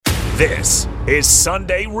This is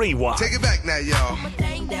Sunday Rewind. Take it back now, y'all.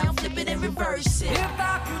 Down, flip it and reverse it. If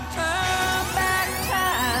I could turn back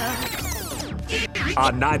time.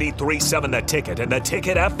 On 93.7 The Ticket and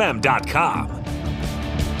theticketfm.com.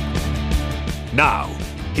 Now,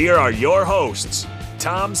 here are your hosts,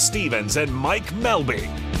 Tom Stevens and Mike Melby.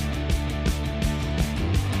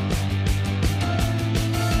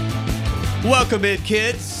 Welcome in,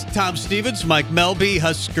 kids. Tom Stevens, Mike Melby,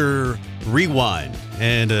 Husker Rewind.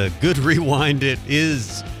 And a good rewind it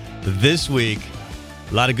is this week.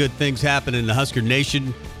 A lot of good things happen in the Husker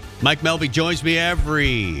Nation. Mike Melby joins me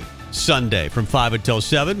every Sunday from 5 until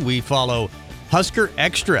 7. We follow Husker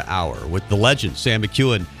Extra Hour with the legends, Sam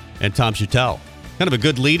McEwen and Tom Chattel. Kind of a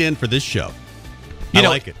good lead-in for this show. I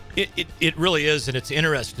like it. It really is, and it's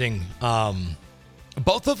interesting.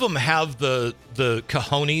 Both of them have the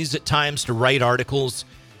cojones at times to write articles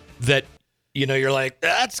that, you know, you're like,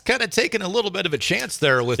 that's kind of taking a little bit of a chance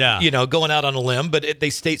there with, going out on a limb. But they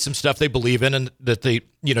state some stuff they believe in and that they,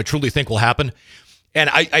 truly think will happen. And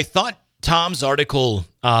I thought Tom's article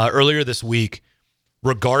earlier this week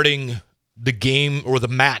regarding the game or the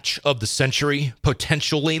match of the century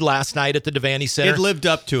potentially last night at the Devaney Center. It lived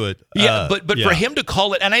up to it. But for him to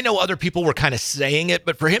call it, and I know other people were kind of saying it,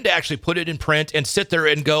 but for him to actually put it in print and sit there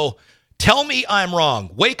and go, tell me I'm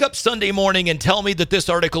wrong. Wake up Sunday morning and tell me that this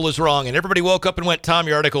article is wrong. And everybody woke up and went, Tom,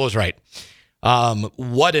 your article is right.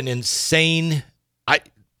 What an insane...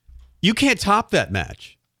 You can't top that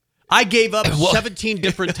match. I gave up 17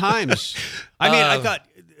 different times. I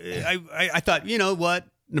thought, you know what?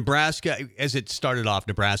 Nebraska, as it started off,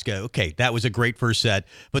 okay, that was a great first set,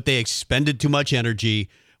 but they expended too much energy.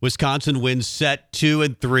 Wisconsin wins set 2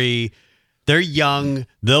 and 3. They're young.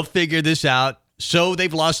 They'll figure this out. So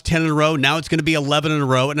they've lost 10 in a row. Now it's going to be 11 in a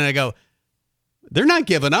row. And I go, they're not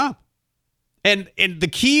giving up. And the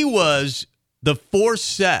key was the fourth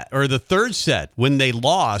set or the third set when they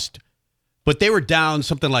lost, but they were down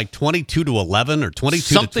something like 22-11 or 22-12.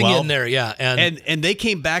 Something in there, yeah. And they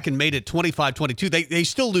came back and made it 25-22. They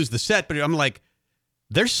still lose the set, but I'm like,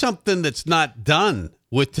 there's something that's not done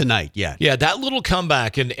with tonight yet. Yeah, that little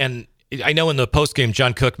comeback, and I know in the postgame,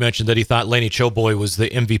 John Cook mentioned that he thought Lainey Choboy was the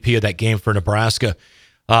MVP of that game for Nebraska.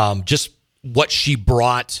 Just what she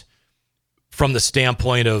brought from the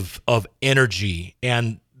standpoint of energy.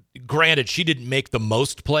 And granted, she didn't make the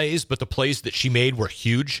most plays, but the plays that she made were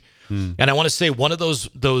huge. And I want to say one of those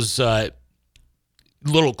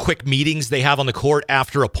little quick meetings they have on the court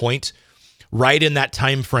after a point, right in that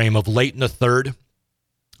time frame of late in the third,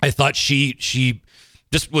 I thought she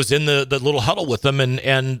just was in the little huddle with them,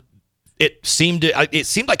 and it seemed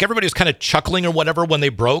like everybody was kind of chuckling or whatever when they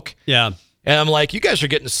broke. Yeah. And I'm like, you guys are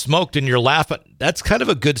getting smoked and you're laughing. That's kind of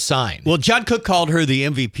a good sign. Well, John Cook called her the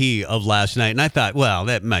MVP of last night, and I thought, well,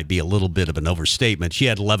 that might be a little bit of an overstatement. She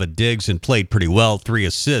had 11 digs and played pretty well, 3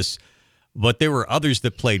 assists, but there were others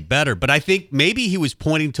that played better. But I think maybe he was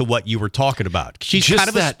pointing to what you were talking about. She's just kind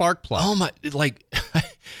of a spark plug. Oh, my, like,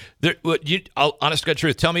 honest to God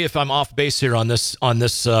truth, tell me if I'm off base here on this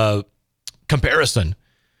comparison.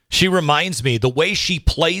 She reminds me, the way she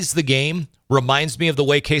plays the game reminds me of the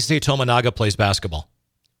way Keisei Tominaga plays basketball.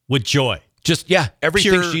 With joy. Just,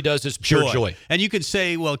 everything she does is pure joy. And you could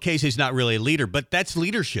say, well, Keisei's not really a leader, but that's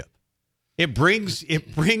leadership. It brings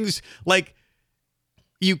like,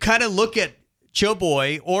 you kind of look at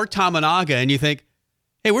Choboy or Tominaga and you think,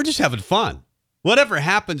 hey, we're just having fun. Whatever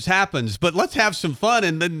happens, happens, but let's have some fun.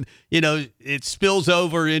 And then, it spills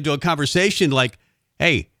over into a conversation like,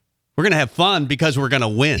 hey, we're going to have fun because we're going to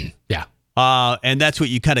win. Yeah. And that's what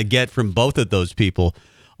you kind of get from both of those people.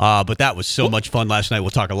 But that was so much fun last night. We'll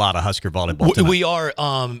talk a lot of Husker volleyball tonight. We are.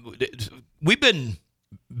 We've been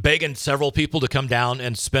begging several people to come down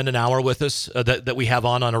and spend an hour with us that we have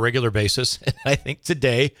on a regular basis. And I think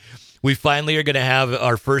today we finally are going to have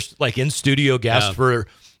our first in-studio guest for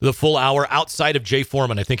the full hour outside of Jay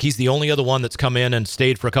Foreman. I think he's the only other one that's come in and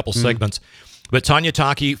stayed for a couple segments. But Tanya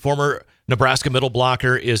Taki, former Nebraska middle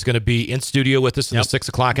blocker, is going to be in studio with us in the 6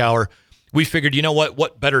 o'clock hour. We figured, you know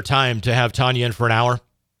what better time to have Tanya in for an hour?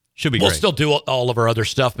 Should be We'll great. still do all of our other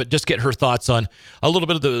stuff, but just get her thoughts on a little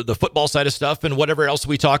bit of the football side of stuff and whatever else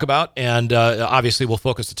we talk about. And obviously, we'll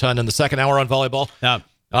focus a ton in the second hour on volleyball. Yeah.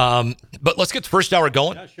 But let's get the first hour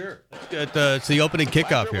going. Yeah, sure. It's the opening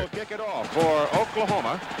kickoff here. We'll kick it off for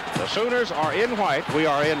Oklahoma. The Sooners are in white. We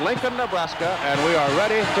are in Lincoln, Nebraska, and we are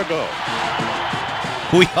ready to go.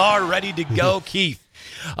 We are ready to go, Keith.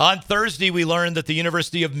 On Thursday, we learned that the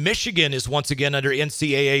University of Michigan is once again under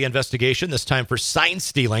NCAA investigation, this time for sign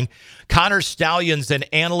stealing. Connor Stallions, an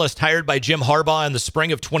analyst hired by Jim Harbaugh in the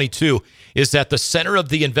spring of 22, is at the center of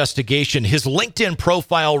the investigation. His LinkedIn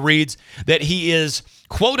profile reads that he is,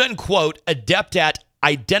 quote-unquote, adept at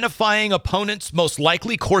identifying opponents' most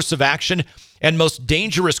likely course of action and most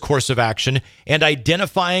dangerous course of action, and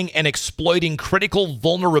identifying and exploiting critical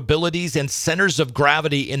vulnerabilities and centers of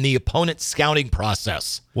gravity in the opponent's scouting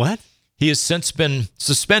process. What? He has since been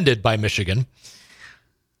suspended by Michigan.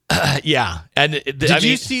 Yeah. And Did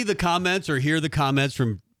you see the comments or hear the comments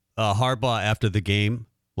from Harbaugh after the game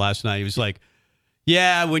last night? He was like,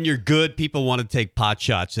 yeah, when you're good, people want to take pot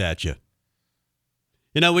shots at you.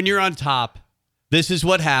 You know, when you're on top, this is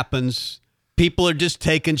what happens. People are just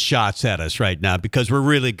taking shots at us right now because we're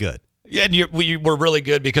really good. Yeah, and we're really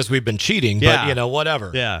good because we've been cheating, but,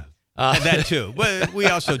 whatever. Yeah, and that too. Well, we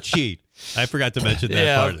also cheat. I forgot to mention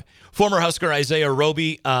that part. Former Husker Isaiah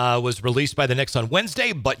Roby was released by the Knicks on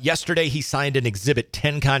Wednesday, but yesterday he signed an Exhibit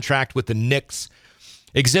 10 contract with the Knicks.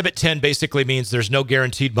 Exhibit 10 basically means there's no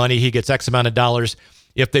guaranteed money. He gets X amount of dollars.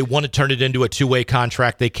 If they want to turn it into a two-way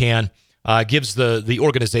contract, they can. Gives the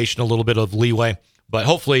organization a little bit of leeway. But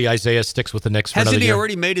hopefully Isaiah sticks with the Knicks for another year. Hasn't he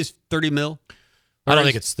already made his $30 million? I don't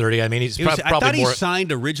think it's 30. I mean, he's probably more. I thought he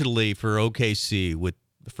signed originally for OKC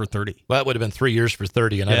for 30. Well, that would have been 3 years for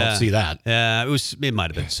 30, and I don't see that. Yeah, it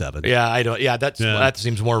might have been 7. Yeah, I don't. Yeah, that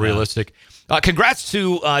seems more realistic. Congrats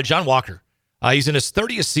to John Walker. He's in his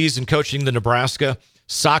 30th season coaching the Nebraska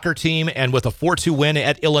soccer team, and with a 4-2 win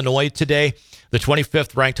at Illinois today, the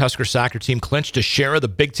 25th ranked Husker soccer team clinched a share of the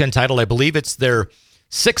Big Ten title. I believe it's their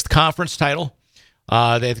 6th conference title,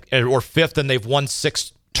 or 5th, and they've won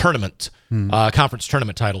 6 conference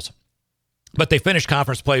tournament titles. But they finished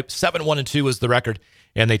conference play 7-1-2 is the record,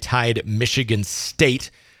 and they tied Michigan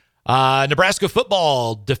State. Nebraska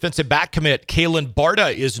football defensive back commit Kalen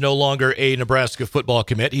Barta is no longer a Nebraska football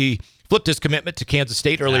commit. He flipped his commitment to Kansas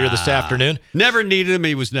State earlier this afternoon. Never needed him.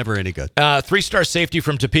 He was never any good. 3-star safety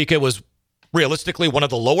from Topeka was realistically one of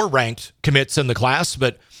the lower-ranked commits in the class,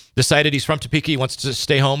 but decided he's from Topeka. He wants to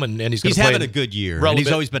stay home, and he's going to play. He's having a good year. And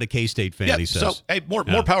he's always been a K-State fan, he says. So, hey, more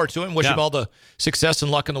power to him. Wish him all the success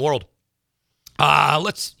and luck in the world.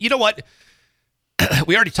 You know what?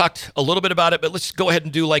 We already talked a little bit about it, but let's go ahead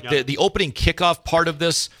and do the opening kickoff part of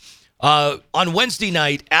this. On Wednesday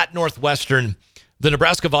night at Northwestern, the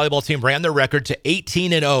Nebraska volleyball team ran their record to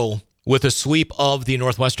 18-0 with a sweep of the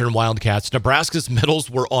Northwestern Wildcats. Nebraska's middles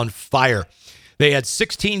were on fire. They had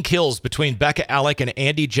 16 kills between Becca Alec and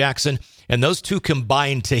Andy Jackson, and those two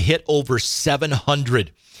combined to hit over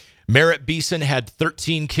 700. Merritt Beeson had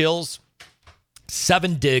 13 kills,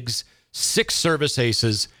 7 digs, 6 service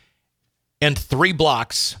aces, and 3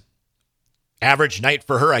 blocks. Average night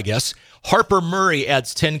for her, I guess. Harper Murray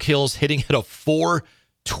adds 10 kills, hitting at a 4-12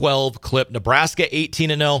 clip. Nebraska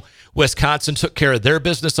 18-0. Wisconsin took care of their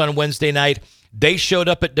business on Wednesday night. They showed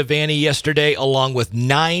up at Devaney yesterday along with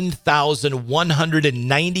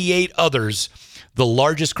 9,198 others, the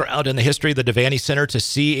largest crowd in the history of the Devaney Center to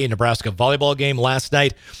see a Nebraska volleyball game last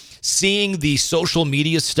night. Seeing the social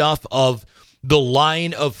media stuff of the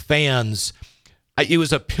line of fans, it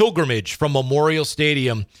was a pilgrimage from Memorial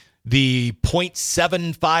Stadium, the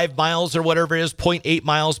 0.75 miles or whatever it is, 0.8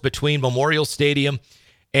 miles between Memorial Stadium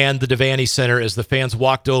and the Devaney Center as the fans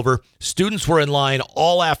walked over. Students were in line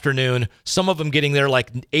all afternoon, some of them getting there like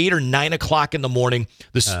 8 or 9 o'clock in the morning.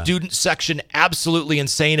 The student section, absolutely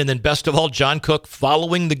insane. And then best of all, John Cook,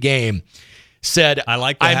 following the game, said, I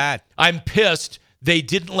like the hat. I'm pissed they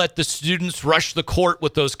didn't let the students rush the court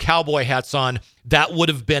with those cowboy hats on. That would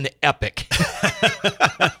have been epic.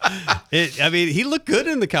 He looked good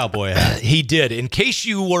in the cowboy hat. He did. In case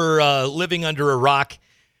you were living under a rock,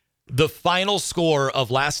 the final score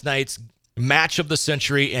of last night's match of the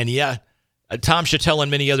century, and Tom Chattel and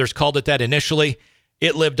many others called it that initially.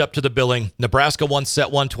 It lived up to the billing. Nebraska won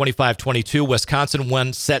set 1, 25-22. Wisconsin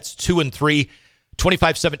won sets 2 and 3,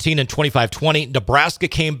 25-17 and 25-20. Nebraska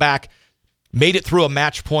came back, made it through a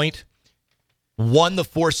match point, won the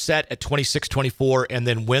 4th set at 26-24, and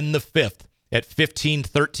then win the 5th at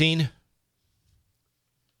 15-13.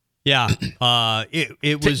 Yeah,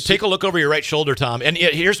 it was. Take a look over your right shoulder, Tom. And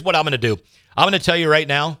here's what I'm going to do. I'm going to tell you right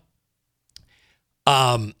now.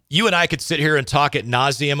 You and I could sit here and talk ad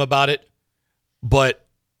nauseum about it, but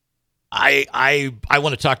I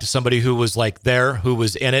want to talk to somebody who was there, who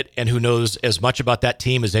was in it, and who knows as much about that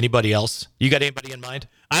team as anybody else. You got anybody in mind?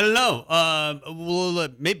 I don't know. We'll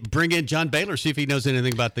maybe bring in John Baylor, see if he knows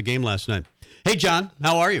anything about the game last night. Hey, John,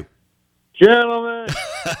 how are you? Gentlemen,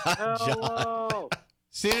 hello.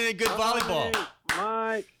 Seen any good volleyball?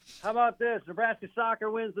 Mike, how about this? Nebraska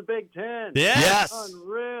soccer wins the Big Ten. Yes.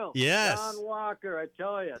 Unreal. Yes. John Walker, I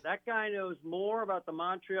tell you, that guy knows more about the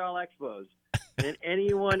Montreal Expos than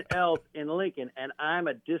anyone else in Lincoln, and I'm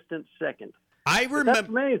a distant second. I That's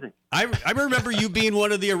remember. amazing. I remember you being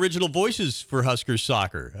one of the original voices for Husker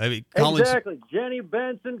soccer. I mean, Collins, Exactly. Jenny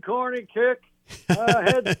Benson, corner kick,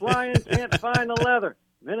 head flying, can't find the leather.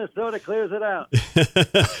 Minnesota clears it out.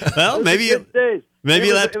 well, Those maybe were good days. maybe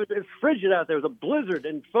it was frigid out there. It was a blizzard,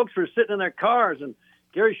 and folks were sitting in their cars, and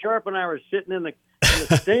Gary Sharp and I were sitting in the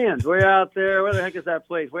stands way out there. Where the heck is that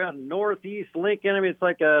place? Way out in northeast Lincoln. I mean, it's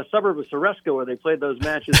like a suburb of Soresco where they played those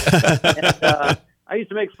matches. And, I used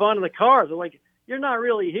to make fun of the cars. I'm like, you're not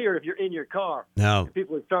really here if you're in your car. No. And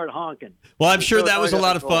people would start honking. Well, I'm sure So that was I a got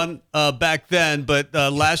lot the of call. fun back then, but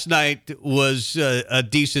last night was a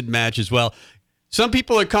decent match as well. Some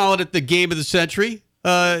people are calling it the game of the century.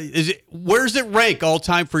 Where's it rank all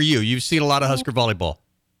time for you? You've seen a lot of Husker volleyball.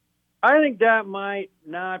 I think that might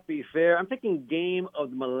not be fair. I'm thinking game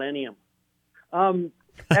of the millennium.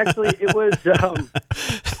 Actually, it was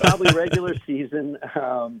probably regular season.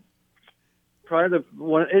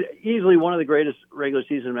 Easily one of the greatest regular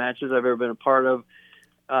season matches I've ever been a part of.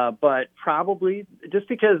 But probably just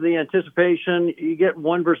because of the anticipation, you get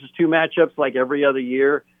 1 versus 2 matchups like every other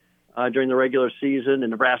year during the regular season, and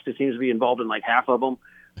Nebraska seems to be involved in like half of them.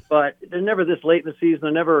 But they're never this late in the season.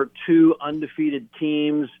 They're never 2 undefeated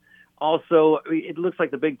teams. Also, it looks like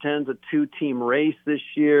the Big Ten's a 2-team race this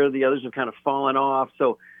year. The others have kind of fallen off.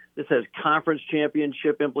 So this has conference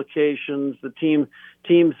championship implications. The teams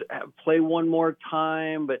play one more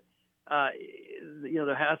time, but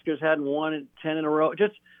the Huskers hadn't won in 10 in a row.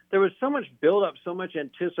 Just there was so much buildup, so much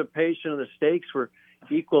anticipation, and the stakes were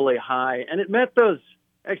equally high, and it met those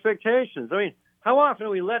expectations. I mean, how often are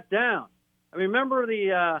we let down? I mean, remember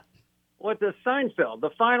the Seinfeld, the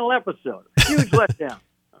final episode, huge letdown.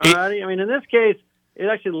 All right, I mean, in this case, it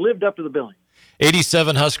actually lived up to the billing.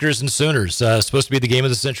 87 Huskers and Sooners. Supposed to be the game of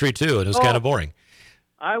the century, too. It was kind of boring.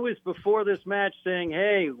 I was before this match saying,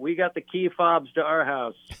 hey, we got the key fobs to our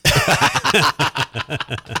house.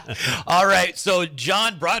 All right, so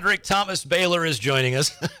John Broderick Thomas Baylor is joining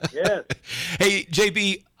us. Yes. Hey,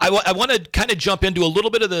 JB, I want to kind of jump into a little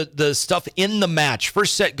bit of the stuff in the match.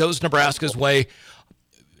 First set goes Nebraska's way.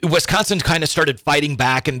 Wisconsin kind of started fighting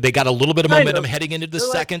back, and they got a little bit of momentum heading into the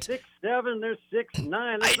second. Like 6'7", they're 6'9".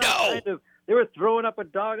 I know. They were throwing up a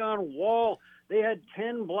doggone wall. They had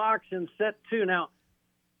 10 blocks in set 2. Now,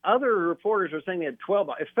 other reporters are saying they had 12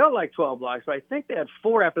 blocks. It felt like 12 blocks, but I think they had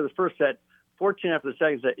 4 after the first set, 14 after the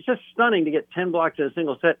second set. It's just stunning to get 10 blocks in a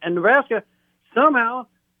single set. And Nebraska somehow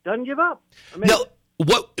doesn't give up. I mean, no.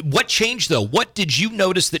 What changed, though? What did you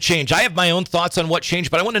notice that changed? I have my own thoughts on what changed,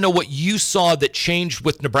 but I want to know what you saw that changed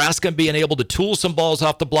with Nebraska being able to tool some balls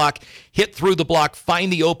off the block, hit through the block,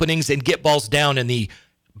 find the openings, and get balls down in the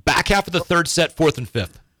back half of the third set, fourth and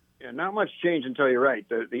fifth. Yeah, not much change until you're right.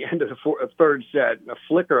 The end of the third set, a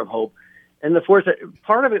flicker of hope. And the fourth set,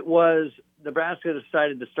 part of it was Nebraska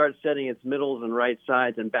decided to start setting its middles and right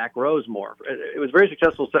sides and back rows more. It was very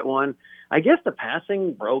successful set 1. I guess the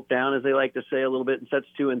passing broke down, as they like to say, a little bit in sets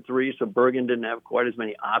 2 and 3, so Bergen didn't have quite as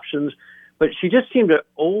many options. But she just seemed to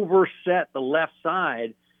overset the left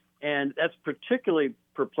side, and that's particularly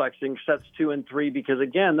perplexing, sets 2 and 3, because,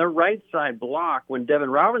 again, their right side block, when Devin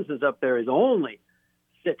Robinson's up there, is only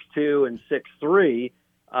 6'2" and 6'3",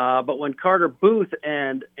 but when Carter Booth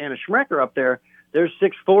and Anna Schmecker up there, they're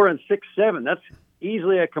 6'4" and 6'7". That's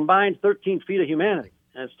easily a combined 13 feet of humanity,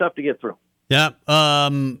 and it's tough to get through. Yeah,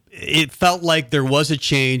 it felt like there was a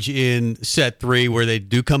change in set 3 where they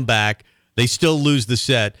do come back. They still lose the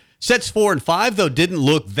set. Sets 4 and 5, though, didn't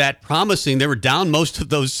look that promising. They were down most of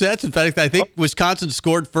those sets. In fact, I think Wisconsin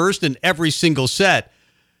scored first in every single set.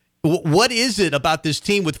 What is it about this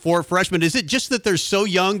team with 4 freshmen? Is it just that they're so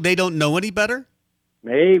young they don't know any better?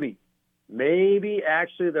 Maybe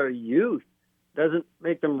actually their youth doesn't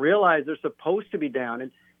make them realize they're supposed to be down,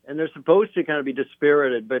 and they're supposed to kind of be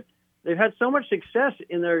dispirited. But they've had so much success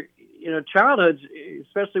in their childhoods,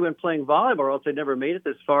 especially when playing volleyball, or else they never made it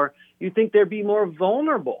this far. You think they'd be more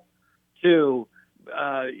vulnerable to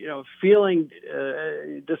feeling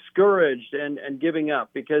discouraged and giving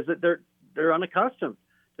up because they're unaccustomed.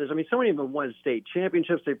 I mean, so many of them won state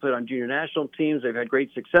championships. They played on junior national teams. They've had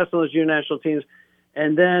great success on those junior national teams.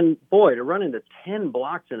 And then, boy, to run into 10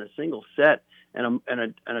 blocks in a single set and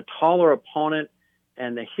a taller opponent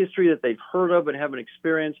and the history that they've heard of and haven't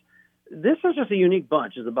experienced, this is just a unique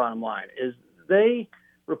bunch is the bottom line. Is they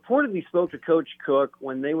reportedly spoke to Coach Cook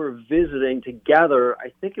when they were visiting together.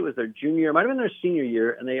 I think it was their junior year, might have been their senior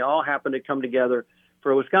year, and they all happened to come together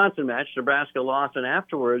for a Wisconsin match. Nebraska lost, and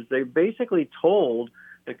afterwards they basically told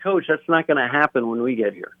the coach, that's not going to happen when we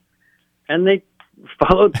get here. And they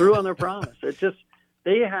followed through on their promise.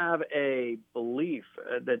 They have a belief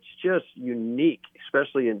that's just unique,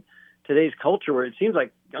 especially in today's culture where it seems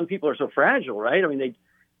like young people are so fragile, right? I mean,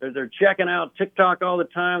 they're checking out TikTok all the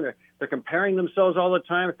time. They're comparing themselves all the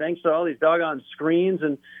time thanks to all these doggone screens,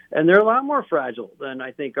 and they're a lot more fragile than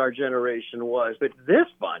I think our generation was. But this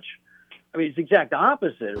bunch, I mean, it's the exact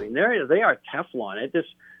opposite. I mean, they are Teflon.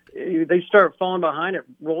 They start falling behind, it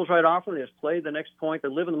rolls right off them. They just play the next point. They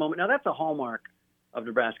live in the moment. Now, that's a hallmark of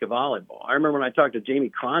Nebraska volleyball. I remember when I talked to Jamie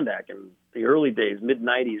Krondak in the early days,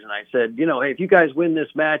 mid-'90s, and I said, hey, if you guys win this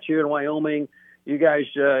match here in Wyoming, you guys,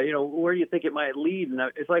 where do you think it might lead? And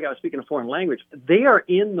it's like I was speaking a foreign language. They are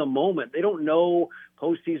in the moment. They don't know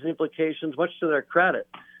postseason implications, much to their credit.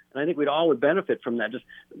 And I think we'd all would benefit from that. Just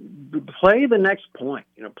play the next point,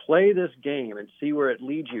 play this game and see where it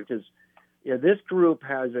leads you. Because this group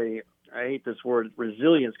has I hate this word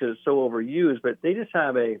resilience because it's so overused, but they just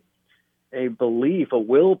have a belief, a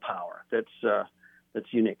willpower that's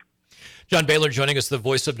unique. John Baylor joining us, the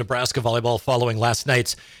voice of Nebraska volleyball, following last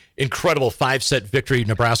night's incredible 5-set victory,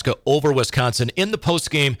 Nebraska over Wisconsin. In the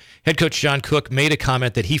postgame, head coach John Cook made a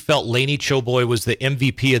comment that he felt Lainey Choboy was the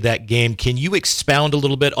MVP of that game. Can you expound a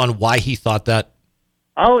little bit on why he thought that?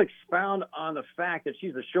 I'll expound on the fact that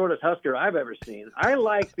she's the shortest Husker I've ever seen. I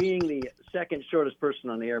like being the second shortest person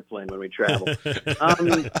on the airplane when we travel.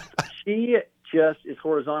 She just is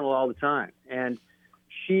horizontal all the time, and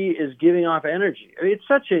she is giving off energy. I mean, it's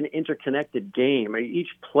such an interconnected game. I mean, each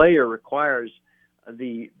player requires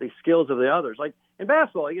the skills of the others. Like in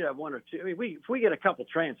basketball, you have one or two. I mean, if we get a couple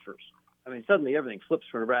transfers, I mean, suddenly everything flips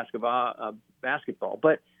for Nebraska basketball.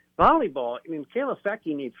 But volleyball, I mean, Kayla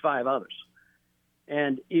Fecke needs 5 others.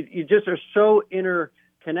 And you just are so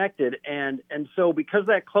interconnected. And so because of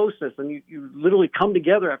that closeness, and you literally come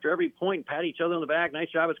together after every point and pat each other on the back, nice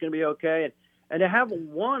job, it's going to be okay. And to have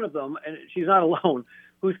one of them, and she's not alone,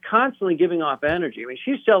 who's constantly giving off energy. I mean,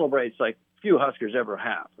 she celebrates like few Huskers ever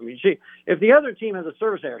have. I mean, if the other team has a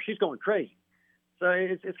service error, she's going crazy. So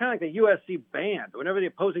it's kind of like the USC band. Whenever the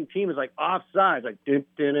opposing team is like offside, like dun,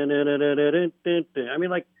 dun, dun, dun, dun, dun, dun, dun. I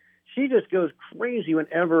mean, like she just goes crazy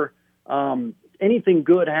whenever anything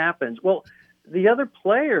good happens. Well, the other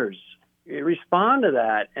players respond to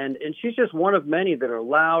that, and she's just one of many that are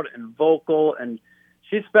loud and vocal, and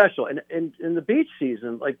she's special. And in the beach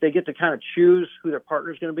season, like they get to kind of choose who their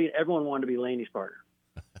partner's going to be. Everyone wanted to be Lainey's partner.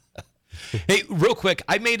 Hey, real quick,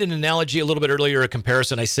 I made an analogy a little bit earlier, a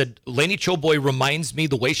comparison. I said Lainey Choboy reminds me,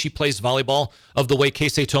 the way she plays volleyball, of the way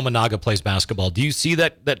Keisei Tominaga plays basketball. Do you see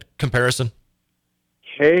that comparison?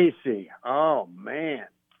 Casey, oh, man.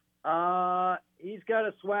 He's got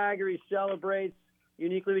a swagger. He celebrates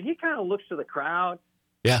uniquely. But he kind of looks to the crowd.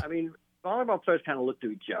 Yeah. I mean, volleyball players kind of look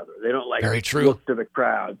to each other. They don't Very true. look to the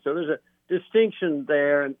crowd. So there's a distinction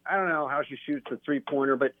there. And I don't know how she shoots the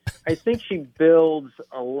three-pointer, but I think she builds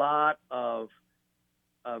a lot of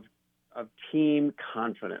team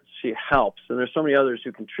confidence. She helps. And there's so many others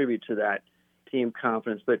who contribute to that team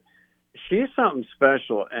confidence. But she's something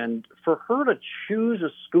special. And for her to choose a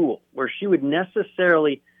school where she would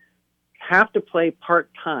necessarily have to play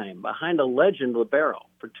part-time behind a legend libero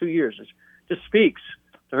for 2 years, it just speaks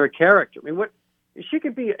to her character. I mean, she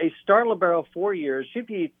could be a star libero 4 years. She'd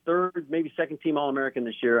be third, maybe second team All-American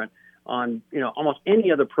this year on almost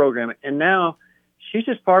any other program. And now she's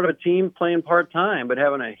just part of a team playing part-time, but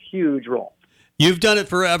having a huge role. You've done it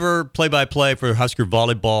forever, play-by-play for Husker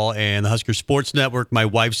Volleyball and the Husker Sports Network. My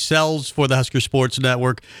wife sells for the Husker Sports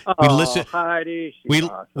Network. Heidi.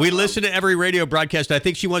 We listen to every radio broadcast. I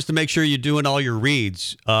think she wants to make sure you're doing all your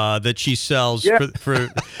reads that she sells. Yeah.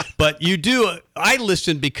 But you do. I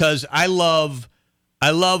listen because I love the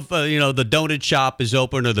donut shop is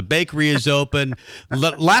open or the bakery is open.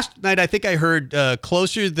 Last night, I think I heard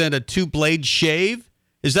closer than a 2-blade shave.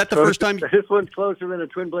 Is that the first time? This one's closer than a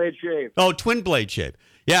twin blade shave. Oh, twin blade shave.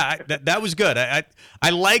 Yeah, that was good. I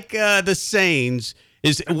like the sayings.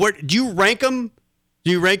 Do you rank them?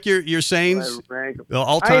 Do you rank your sayings? I rank them.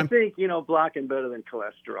 All time? I think, blocking better than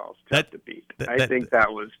cholesterol is tough to beat. I think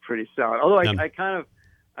that was pretty solid. Although I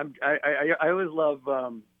always love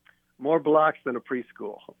more blocks than a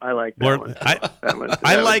preschool. I like that one.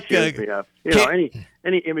 I like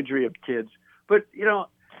any imagery of kids. But,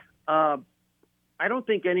 I don't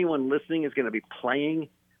think anyone listening is going to be playing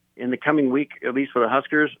in the coming week, at least for the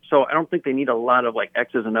Huskers. So I don't think they need a lot of like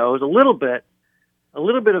X's and O's. A little bit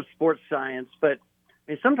of sports science. But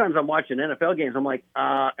I mean, sometimes I'm watching NFL games. I'm like,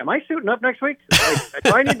 am I suiting up next week? Like,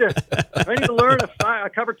 do I need to learn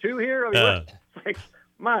a cover 2 here? I mean, like,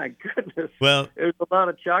 my goodness. Well, there's a lot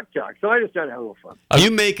of chalk. So I just try to have a little fun.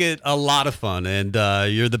 You make it a lot of fun, and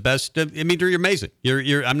you're the best. I mean, you're amazing.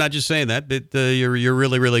 You're. I'm not just saying that, but you're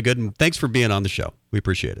really, really good. And thanks for being on the show. We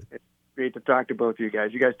appreciate it. It's great to talk to both of you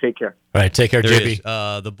guys. You guys take care. All right, take care, There JB.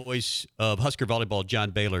 is, the voice of Husker volleyball,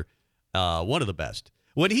 John Baylor, one of the best.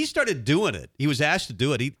 When he started doing it, he was asked to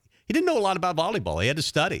do it. He didn't know a lot about volleyball. He had to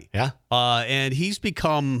study. Yeah. And he's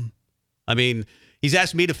become, he's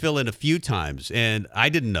asked me to fill in a few times, and I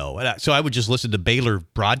didn't know. So I would just listen to Baylor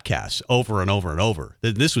broadcasts over and over and over.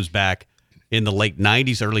 This was back in the late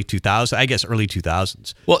 90s, early 2000s, I guess early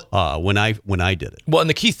 2000s, when I did it. Well, and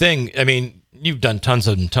the key thing, you've done tons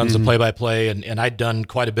of play-by-play, and I'd done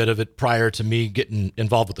quite a bit of it prior to me getting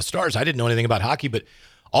involved with the Stars. I didn't know anything about hockey, but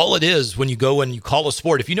all it is when you go and you call a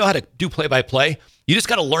sport, if you know how to do play-by-play, you just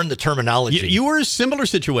got to learn the terminology. You were a similar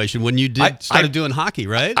situation when you started doing hockey,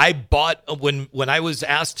 right? I bought, when I was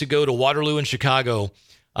asked to go to Waterloo in Chicago,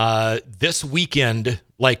 this weekend,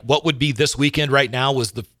 like what would be this weekend right now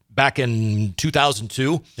was back in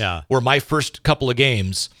 2002, were my first couple of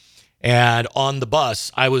games. And on the bus,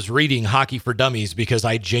 I was reading Hockey for Dummies because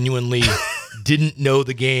I genuinely didn't know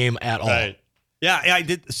the game at all. Right. Yeah, I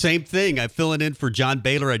did the same thing. I fill it in for John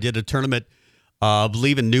Baylor. I did a tournament, I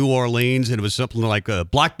believe in New Orleans, and it was something like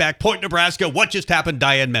Blackback Point, Nebraska. What just happened?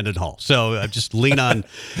 Diane Mendenhall. So I just lean on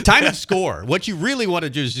time and score. What you really want to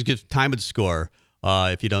do is just give time and score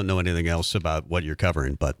if you don't know anything else about what you're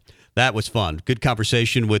covering. But that was fun. Good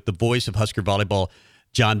conversation with the voice of Husker volleyball,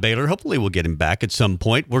 John Baylor. Hopefully we'll get him back at some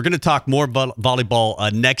point. We're going to talk more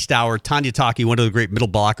volleyball next hour. Tanya Taki, one of the great middle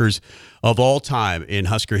blockers of all time in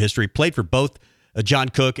Husker history, played for both John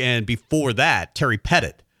Cook and before that, Terry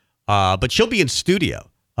Pettit. But she'll be in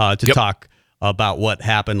studio to talk about what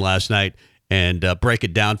happened last night and break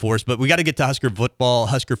it down for us. But we got to get to Husker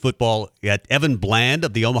football at Evan Bland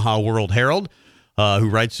of the Omaha World Herald, who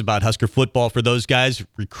writes about Husker football for those guys,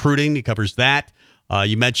 recruiting. He covers that.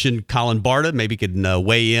 You mentioned Colin Barta. Maybe you can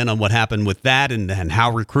weigh in on what happened with that and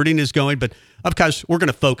how recruiting is going. But, of course, we're going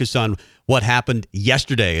to focus on what happened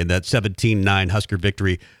yesterday in that 17-9 Husker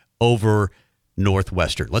victory over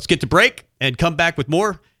Northwestern. Let's get to break and come back with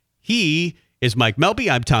more. He is Mike Melby.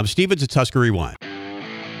 I'm Tom Stevens. It's Husker Rewind.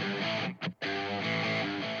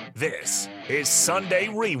 This is Sunday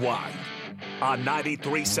Rewind on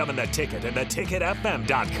 93.7 The Ticket and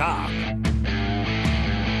theticketfm.com.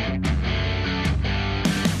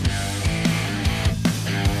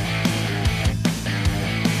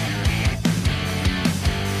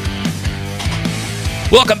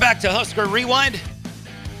 Welcome back to Husker Rewind.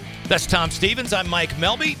 That's Tom Stevens. I'm Mike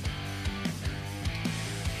Melby.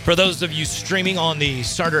 For those of you streaming on the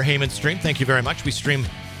Sartor Heyman stream, thank you very much. We stream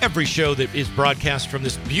every show that is broadcast from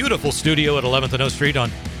this beautiful studio at 11th and O Street on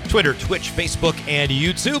Twitter, Twitch, Facebook, and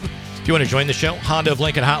YouTube. If you want to join the show, Honda of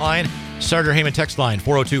Lincoln Hotline, Sartor Heyman text line,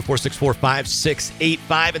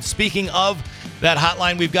 402-464-5685. And speaking of that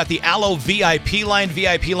hotline, we've got the Allo VIP line.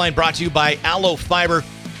 VIP line brought to you by Allo Fiber,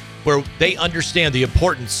 where they understand the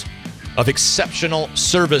importance of exceptional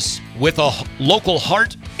service with a local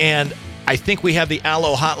heart. And I think we have the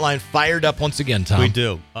Allo hotline fired up once again, Tom. We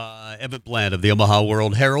do. Evan Bland of the Omaha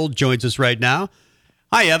World Herald joins us right now.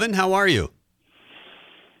 Hi, Evan. How are you?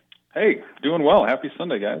 Hey, doing well. Happy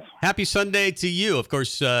Sunday, guys. Happy Sunday to you. Of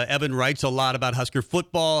course, Evan writes a lot about Husker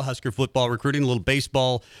football recruiting, a little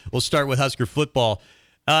baseball. We'll start with Husker football.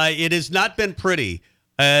 It has not been pretty.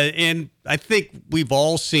 And I think we've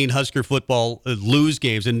all seen Husker football lose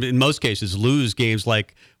games, and in most cases lose games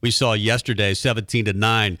like we saw yesterday,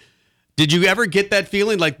 17-9. Did you ever get that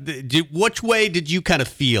feeling? Like, which way did you kind of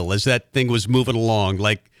feel as that thing was moving along?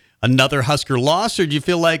 Like another Husker loss, or do you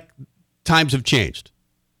feel like times have changed?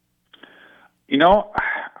 You know,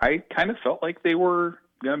 I kind of felt like they were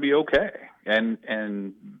going to be okay.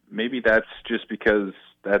 And maybe that's just because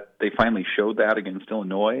that they finally showed that against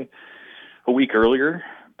Illinois a week earlier.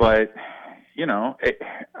 But, you know,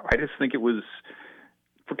 I just think it was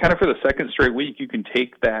for the second straight week, you can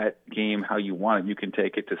take that game how you want it. You can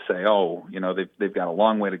take it to say, oh, you know, they've got a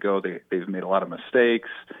long way to go. They've made a lot of mistakes.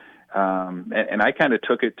 And I kind of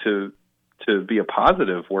took it to be a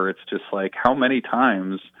positive, where it's just like, how many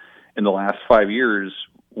times in the last 5 years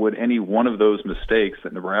would any one of those mistakes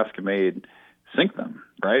that Nebraska made sink them,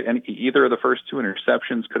 right? And either of the first two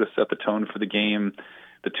interceptions could have set the tone for the game.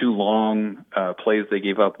 The two long plays they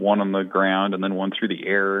gave up, one on the ground and then one through the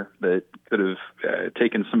air, that could have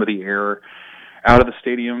taken some of the air out of the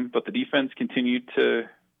stadium. But the defense continued to,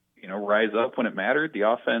 you know, rise up when it mattered. The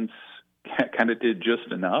offense kind of did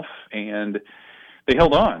just enough, and they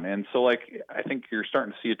held on. And so, like, I think you're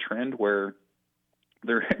starting to see a trend where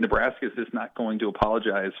Nebraska is just not going to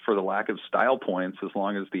apologize for the lack of style points, as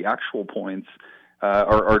long as the actual points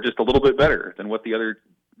are just a little bit better than what the other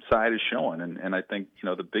side is showing. And I think, you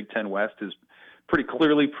know, the Big Ten West is pretty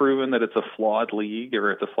clearly proven that it's a flawed league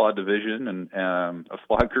or it's a flawed division and a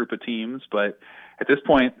flawed group of teams. But at this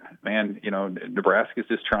point, man, Nebraska's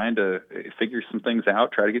just trying to figure some things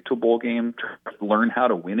out, try to get to a bowl game, try to learn how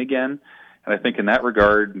to win again. And I think in that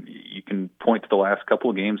regard, you can point to the last couple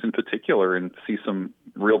of games in particular and see some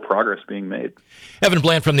real progress being made. Evan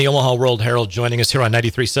Bland from the Omaha World-Herald joining us here on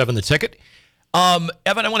 93.7 The Ticket.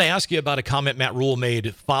 Evan, I want to ask you about a comment Matt Rule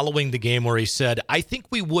made following the game where he said, I think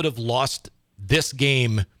we would have lost this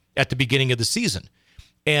game at the beginning of the season.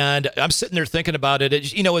 And I'm sitting there thinking about it,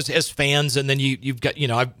 as fans, and then you've got,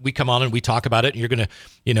 we come on and we talk about it, and you're going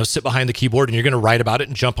to, sit behind the keyboard and you're going to write about it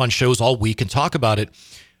and jump on shows all week and talk about it.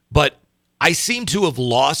 But I seem to have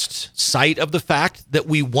lost sight of the fact that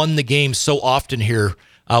we won the game so often here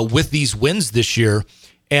with these wins this year.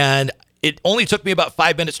 And it only took me about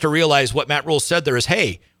 5 minutes to realize what Matt Rule said there is,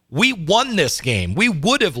 hey, we won this game. We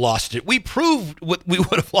would have lost it. We proved we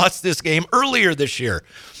would have lost this game earlier this year.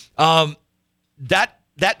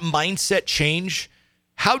 That mindset change,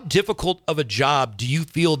 how difficult of a job do you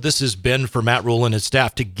feel this has been for Matt Rule and his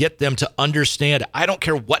staff to get them to understand, I don't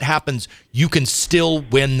care what happens, you can still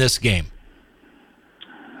win this game?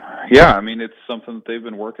 Yeah, I mean, it's something that they've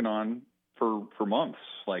been working on for months.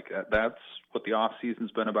 Like, that's what the off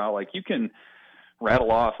season's been about. Like, you can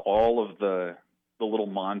rattle off all of the little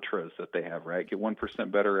mantras that they have, right? Get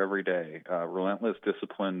 1% better every day, relentless,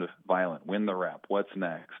 disciplined, violent, win the rep, what's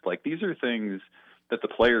next? Like, these are things that the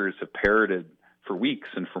players have parroted for weeks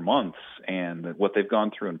and for months, and what they've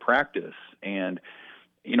gone through in practice. And,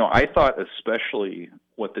 I thought especially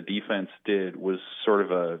what the defense did was sort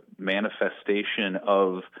of a manifestation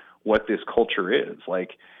of what this culture is.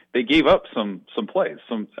 Like, they gave up some plays,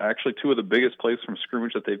 actually two of the biggest plays from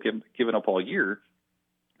scrimmage that they've given up all year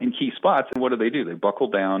in key spots. And what did they do? They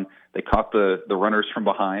buckled down, they caught the runners from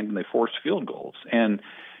behind, and they forced field goals. And,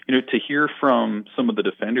 to hear from some of the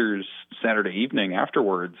defenders Saturday evening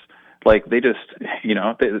afterwards, like, they just,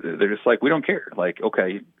 they're just like, we don't care. Like,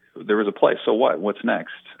 okay, there was a play, so what? What's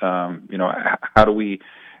next? How do we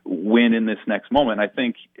win in this next moment? I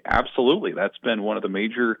think absolutely that's been one of the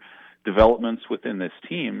major developments within this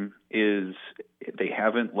team is they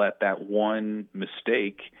haven't let that one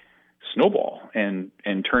mistake snowball and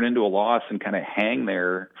turn into a loss and kind of hang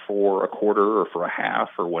there for a quarter or for a half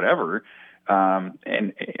or whatever.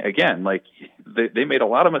 And again, like, they made a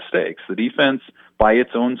lot of mistakes. The defense, by its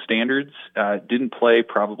own standards, didn't play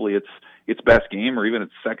probably its best game or even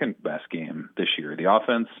its second best game this year. The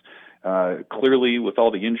offense, clearly with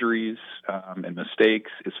all the injuries and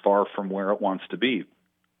mistakes, is far from where it wants to be.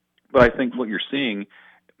 But I think what you're seeing,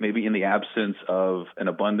 maybe in the absence of an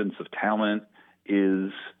abundance of talent,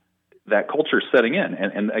 is that culture setting in.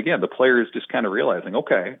 And again, the players just kind of realizing,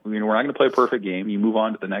 okay, we're not going to play a perfect game. You move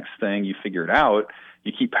on to the next thing, you figure it out,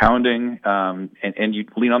 you keep pounding, and you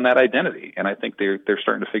lean on that identity. And I think they're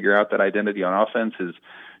starting to figure out that identity on offense is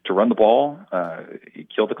to run the ball,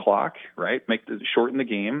 kill the clock, right? Shorten the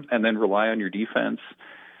game, and then rely on your defense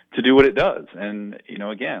to do what it does. And,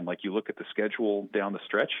 again, like, you look at the schedule down the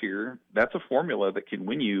stretch here, that's a formula that can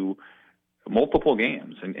win you multiple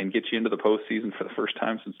games and get you into the postseason for the first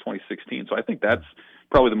time since 2016. So I think that's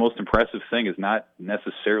probably the most impressive thing, has not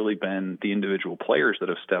necessarily been the individual players that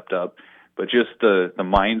have stepped up, but just the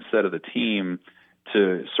mindset of the team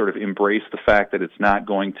to sort of embrace the fact that it's not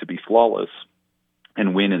going to be flawless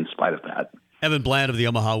and win in spite of that. Evan Bland of the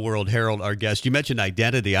Omaha World-Herald, our guest. You mentioned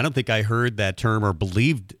identity. I don't think I heard that term or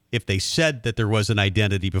believed if they said that there was an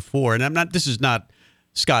identity before. And this is not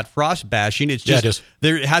Scott Frost bashing. It's just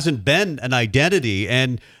there hasn't been an identity,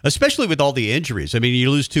 and especially with all the injuries. I mean,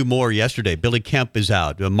 you lose two more yesterday. Billy Kemp is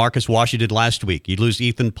out. Marcus Washington last week. You lose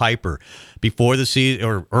Ethan Piper before the season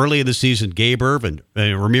or early in the season. Gabe Irvin,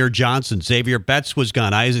 Ramir Johnson, Xavier Betts was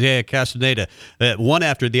gone. Isaiah Castaneda, one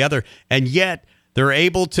after the other, and yet they're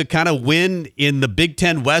able to kind of win in the Big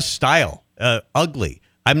Ten West style. Ugly.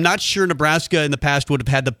 I'm not sure Nebraska in the past would have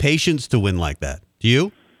had the patience to win like that. Do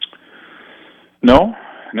you? No.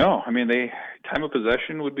 I mean, time of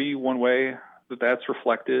possession would be one way that's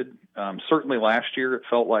reflected. Certainly last year it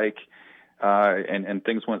felt like, and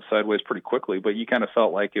things went sideways pretty quickly, but you kind of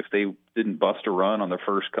felt like if they didn't bust a run on the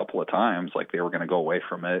first couple of times, like they were going to go away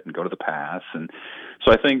from it and go to the pass. And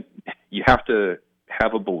so I think you have to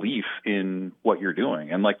have a belief in what you're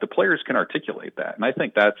doing. And like the players can articulate that. And I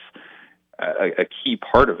think that's a key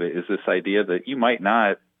part of it, is this idea that you might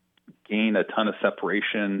not gain a ton of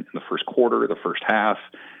separation in the first quarter, the first half.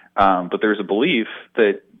 But there's a belief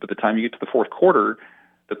that by the time you get to the fourth quarter,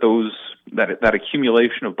 that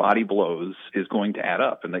accumulation of body blows is going to add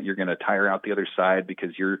up, and that you're going to tire out the other side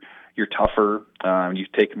because you're tougher,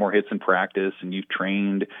 you've taken more hits in practice, and you've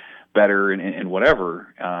trained better and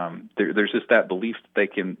whatever. There's just that belief that they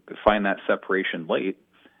can find that separation late.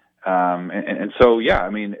 And so, yeah, I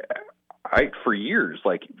mean, for years,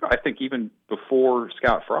 like, I think even before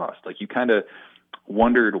Scott Frost, like, you kind of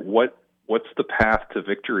wondered what's the path to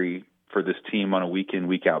victory for this team on a week in,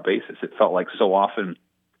 week out basis. It felt like so often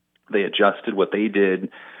they adjusted what they did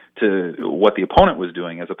to what the opponent was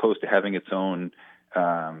doing, as opposed to having its own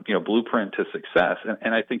blueprint to success.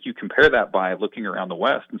 And I think you compare that by looking around the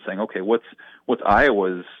West and saying, okay, what's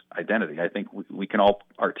Iowa's identity? I think we can all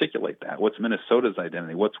articulate that. What's Minnesota's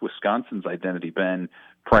identity? What's Wisconsin's identity been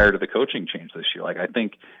prior to the coaching change this year? Like, I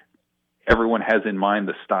think everyone has in mind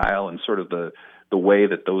the style and sort of the way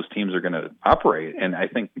that those teams are going to operate. And I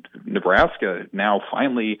think Nebraska now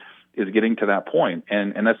finally is getting to that point.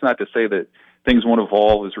 And that's not to say that things won't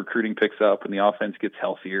evolve as recruiting picks up and the offense gets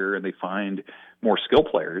healthier and they find more skill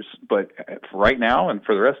players. But for right now and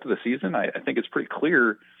for the rest of the season, I think it's pretty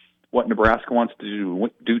clear what Nebraska wants to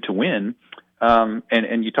do to win.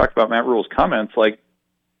 And you talked about Matt Rule's comments. Like,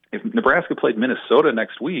 if Nebraska played Minnesota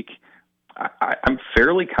next week, I'm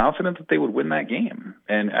fairly confident that they would win that game.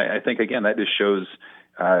 And I think, again, that just shows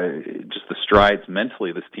just the strides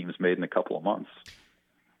mentally this team's made in a couple of months.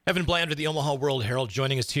 Evan Bland of the Omaha World Herald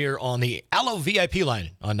joining us here on the Allo VIP line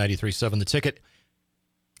on 93.7 The Ticket.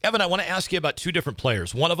 Evan, I want to ask you about two different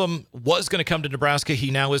players. One of them was going to come to Nebraska. He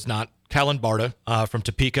now is not. Callan Barta from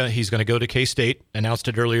Topeka. He's going to go to K-State. Announced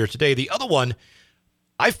it earlier today. The other one,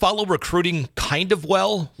 I follow recruiting kind of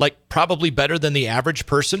well, like probably better than the average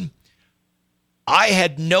person. I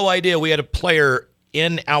had no idea we had a player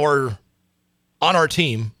on our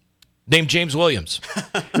team named James Williams.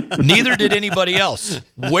 Neither did anybody else.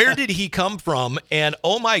 Where did he come from? And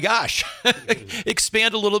oh my gosh,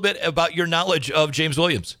 expand a little bit about your knowledge of James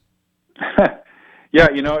Williams. Yeah,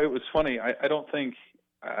 it was funny. I don't think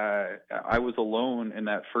I was alone in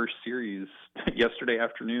that first series yesterday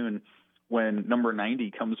afternoon when number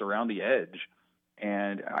 90 comes around the edge.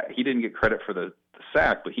 And he didn't get credit for the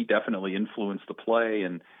sack, but he definitely influenced the play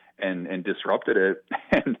and disrupted it.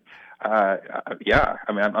 And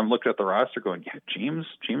I'm looking at the roster going, yeah,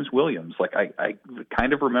 James Williams. Like, I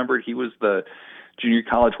kind of remembered he was the junior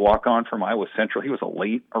college walk-on from Iowa Central. He was a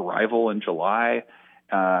late arrival in July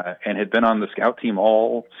and had been on the scout team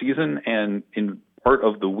all season. And in part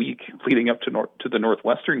of the week leading up to the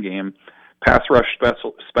Northwestern game, pass rush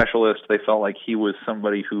specialist, they felt like he was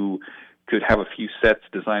somebody who could have a few sets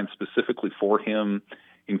designed specifically for him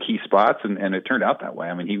in key spots, and it turned out that way.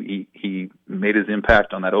 I mean, he made his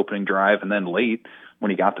impact on that opening drive and then late when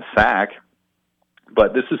he got the sack.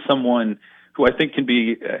 But this is someone who I think can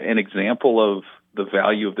be an example of the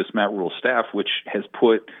value of this Matt Rule staff, which has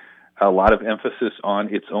put a lot of emphasis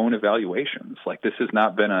on its own evaluations. Like, this has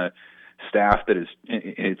not been a staff that is in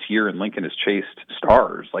its year in Lincoln has chased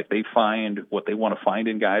stars. Like, they find what they want to find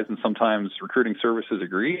in guys, and sometimes recruiting services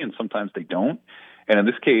agree and sometimes they don't. And in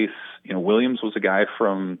this case, Williams was a guy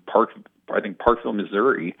from Parkville,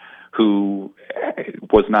 Missouri, who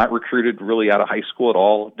was not recruited really out of high school at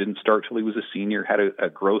all, didn't start till he was a senior, had a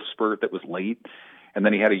growth spurt that was late. And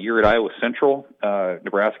then he had a year at Iowa Central.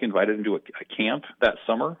 Nebraska invited him to a camp that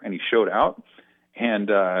summer, and he showed out and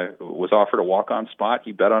was offered a walk-on spot.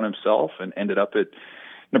 He bet on himself and ended up at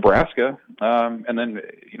Nebraska. And then,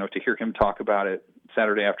 to hear him talk about it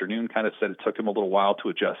Saturday afternoon, kind of said it took him a little while to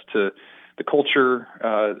adjust to the culture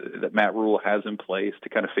that Matt Rule has in place, to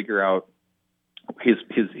kind of figure out his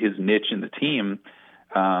niche in the team.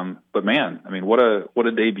 But man, I mean, what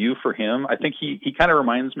a debut for him. I think he kind of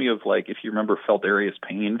reminds me of, like, if you remember Feldarius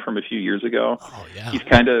Payne from a few years ago. Oh yeah. He's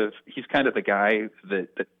kind of the guy that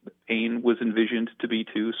Payne was envisioned to be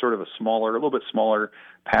too, sort of a little bit smaller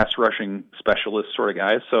pass rushing specialist sort of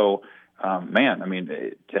guy. So, man, I mean,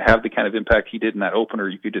 to have the kind of impact he did in that opener,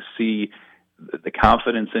 you could just see the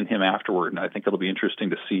confidence in him afterward. And I think it'll be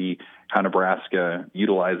interesting to see how Nebraska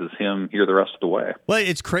utilizes him here the rest of the way. Well,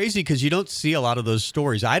 it's crazy because you don't see a lot of those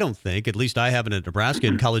stories. I don't think, at least I haven't, at Nebraska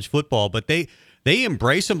in college football, but they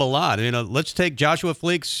embrace him a lot. Let's take Joshua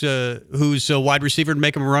Fleeks, who's a wide receiver, and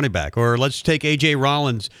make him a running back. Or let's take A.J.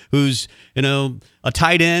 Rollins, who's, a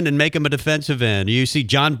tight end, and make him a defensive end. You see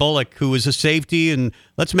John Bullock, who is a safety, and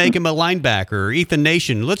let's make him a linebacker. Ethan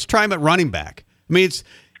Nation, let's try him at running back. I mean,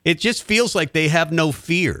 it just feels like they have no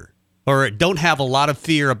fear, or don't have a lot of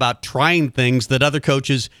fear about trying things that other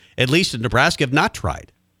coaches, at least in Nebraska, have not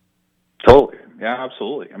tried. Totally. Yeah,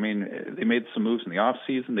 absolutely. I mean, they made some moves in the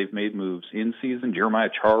offseason. They've made moves in season. Jeremiah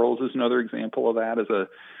Charles is another example of that, as a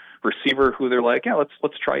receiver who they're like, yeah,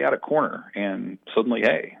 let's try out a corner. And suddenly,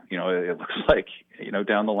 hey, it looks like,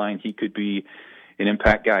 down the line he could be an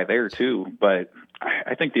impact guy there too. But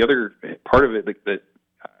I think the other part of it that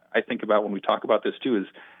I think about when we talk about this too is,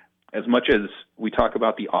 as much as we talk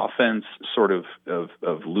about the offense sort of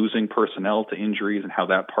losing personnel to injuries and how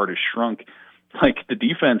that part has shrunk, like the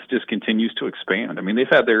defense just continues to expand. I mean, they've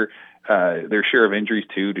had their share of injuries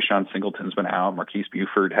too. Deshaun Singleton's been out. Marquise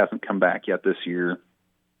Buford hasn't come back yet this year.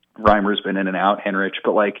 Reimer's been in and out, Henrich,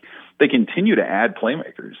 but like they continue to add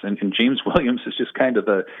playmakers. And James Williams is just kind of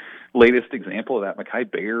the latest example of that. Mekhi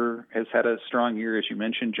Bayer has had a strong year, as you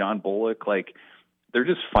mentioned, John Bullock. Like they're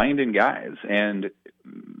just finding guys. And,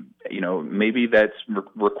 maybe that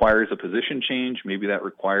requires a position change. Maybe that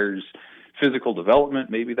requires physical development.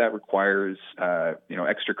 Maybe that requires,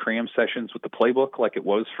 extra cram sessions with the playbook like it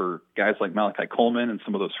was for guys like Malachi Coleman and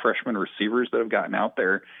some of those freshman receivers that have gotten out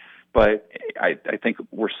there. But I think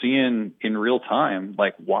we're seeing in real time,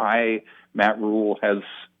 like why Matt Rule has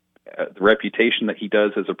the reputation that he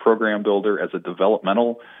does as a program builder, as a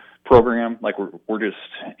developmental program. Like we're just,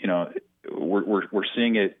 we're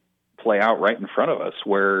seeing it play out right in front of us,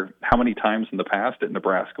 where how many times in the past at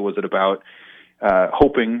Nebraska was it about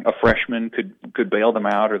hoping a freshman could bail them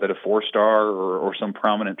out, or that a 4-star or some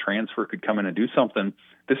prominent transfer could come in and do something?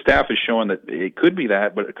 This staff is showing that it could be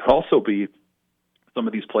that, but it could also be some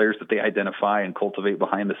of these players that they identify and cultivate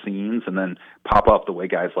behind the scenes and then pop up the way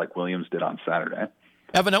guys like Williams did on Saturday.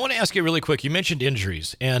 Evan, I want to ask you really quick. You mentioned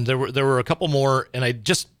injuries, and there were a couple more, and I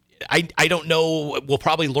don't know. We'll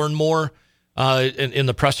probably learn more in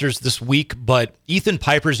the pressers this week, but Ethan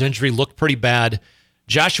Piper's injury looked pretty bad.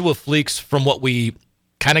 Joshua Fleeks, from what we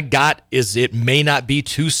kind of got, is it may not be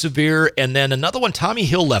too severe. And then another one, Tommy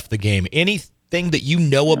Hill left the game. Anything that you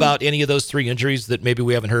know about any of those three injuries that maybe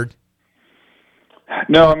we haven't heard?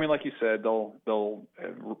 No, I mean, like you said, they'll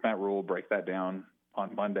Matt Rule will break that down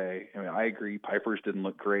on Monday. I mean, I agree. Piper's didn't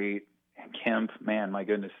look great. And Kemp, man, my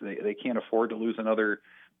goodness, they can't afford to lose another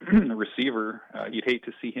receiver. You'd hate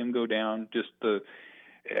to see him go down just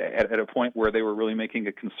at a point where they were really making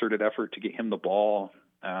a concerted effort to get him the ball.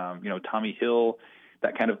 Tommy Hill,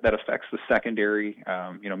 that affects the secondary.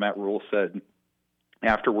 Matt Rule said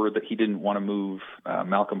afterward that he didn't want to move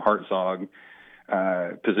Malcolm Hartzog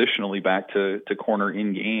positionally back to corner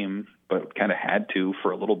in game, but kind of had to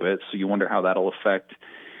for a little bit. So you wonder how that'll affect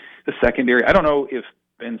the secondary. I don't know if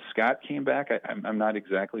Ben Scott came back. I'm not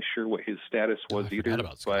exactly sure what his status was either.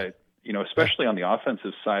 But especially on the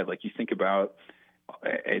offensive side, like you think about,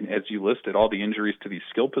 and as you listed, all the injuries to these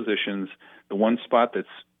skill positions, the one spot that's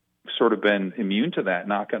sort of been immune to that,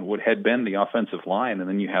 knock on wood, had been the offensive line. And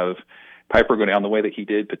then you have Piper go down the way that he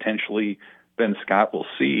did, potentially Ben Scott will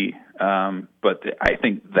see. But I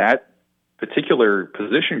think that particular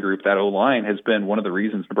position group, that O-line, has been one of the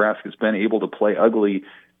reasons Nebraska's been able to play ugly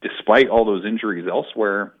despite all those injuries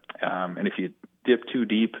elsewhere. And if you dip too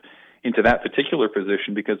deep into that particular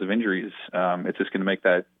position because of injuries, it's just going to make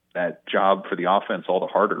that job for the offense all the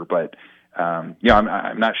harder. But I'm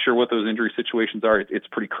not sure what those injury situations are. It's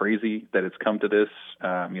pretty crazy that it's come to this,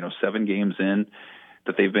 7 games in,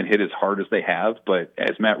 that they've been hit as hard as they have. But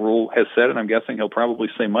as Matt Rule has said, and I'm guessing he'll probably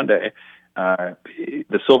say Monday,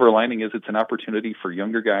 the silver lining is it's an opportunity for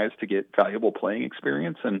younger guys to get valuable playing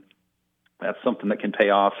experience, and that's something that can pay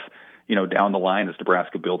off, down the line as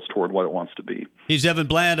Nebraska builds toward what it wants to be. He's Evan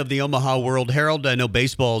Bland of the Omaha World Herald. I know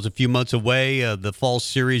baseball is a few months away. The fall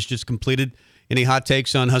series just completed. Any hot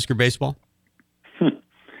takes on Husker baseball?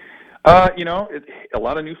 A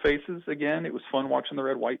lot of new faces again. It was fun watching the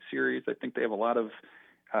Red-White series. I think they have a lot of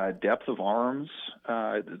depth of arms.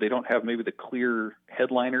 They don't have maybe the clear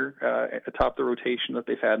headliner at the top of the rotation that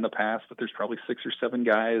they've had in the past, but there's probably 6 or 7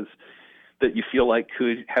 guys that you feel like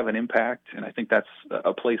could have an impact. And I think that's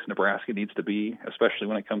a place Nebraska needs to be, especially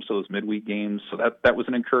when it comes to those midweek games. So that was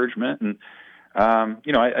an encouragement. And,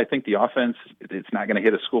 I think the offense, it's not going to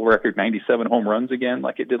hit a school record 97 home runs again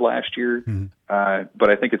like it did last year. Mm-hmm. But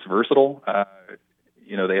I think it's versatile.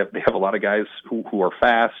 They have a lot of guys who are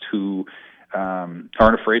fast, who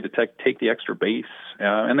aren't afraid to take the extra base.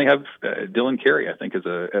 And they have Dylan Carey, I think, is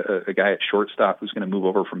a guy at shortstop who's going to move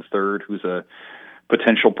over from third, who's a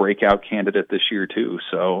potential breakout candidate this year too.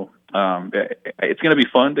 So it's going to be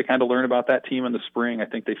fun to kind of learn about that team in the spring. I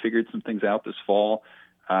think they figured some things out this fall,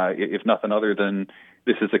 if nothing other than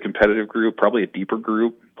this is a competitive group, probably a deeper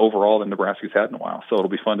group overall than Nebraska's had in a while. So it'll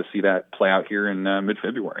be fun to see that play out here in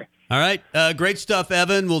mid-February. All right. Great stuff,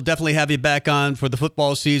 Evan. We'll definitely have you back on for the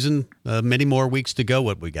football season. Many more weeks to go.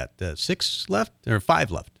 What we got? 6 left or 5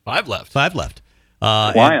 left? 5 left. 5 left.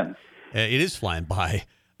 Flying. It is flying by.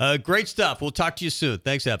 Great stuff. We'll talk to you soon.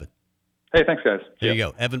 Thanks, Evan. Hey, thanks, guys. There you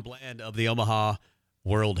go. Evan Bland of the Omaha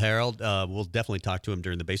World Herald. We'll definitely talk to him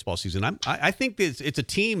during the baseball season. I think it's a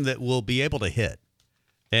team that will be able to hit,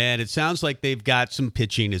 and it sounds like they've got some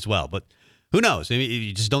pitching as well. But Who knows? I mean,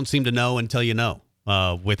 you just don't seem to know until you know.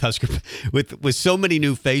 With Husker, with so many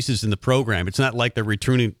new faces in the program, it's not like they're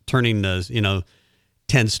turning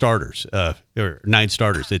 10 starters or 9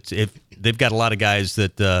 starters. If they've got a lot of guys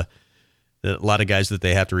that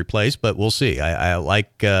they have to replace, but we'll see. I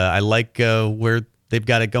like where they've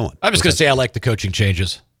got it going. I'm just going to say I like the coaching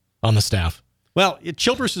changes on the staff. Well,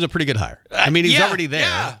 Childress is a pretty good hire. I mean, he's already there.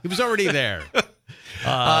 Yeah. He was already there.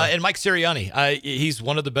 And Mike Sirianni, he's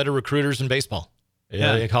one of the better recruiters in baseball,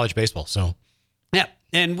 in college baseball. So, yeah,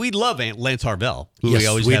 and we love Lance Harvell, who we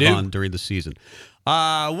always have on during the season.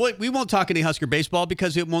 We won't talk any Husker baseball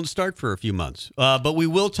because it won't start for a few months. But we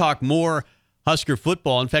will talk more Husker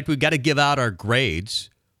football. In fact, we've got to give out our grades.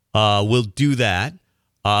 We'll do that.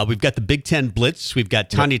 We've got the Big Ten Blitz. We've got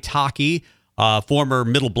Tanya Taki, former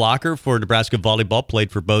middle blocker for Nebraska volleyball,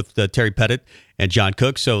 played for both Terry Pettit and John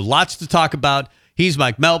Cook. So lots to talk about. He's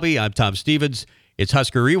Mike Melby. I'm Tom Stevens. It's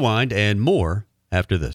Husker Rewind and more after this.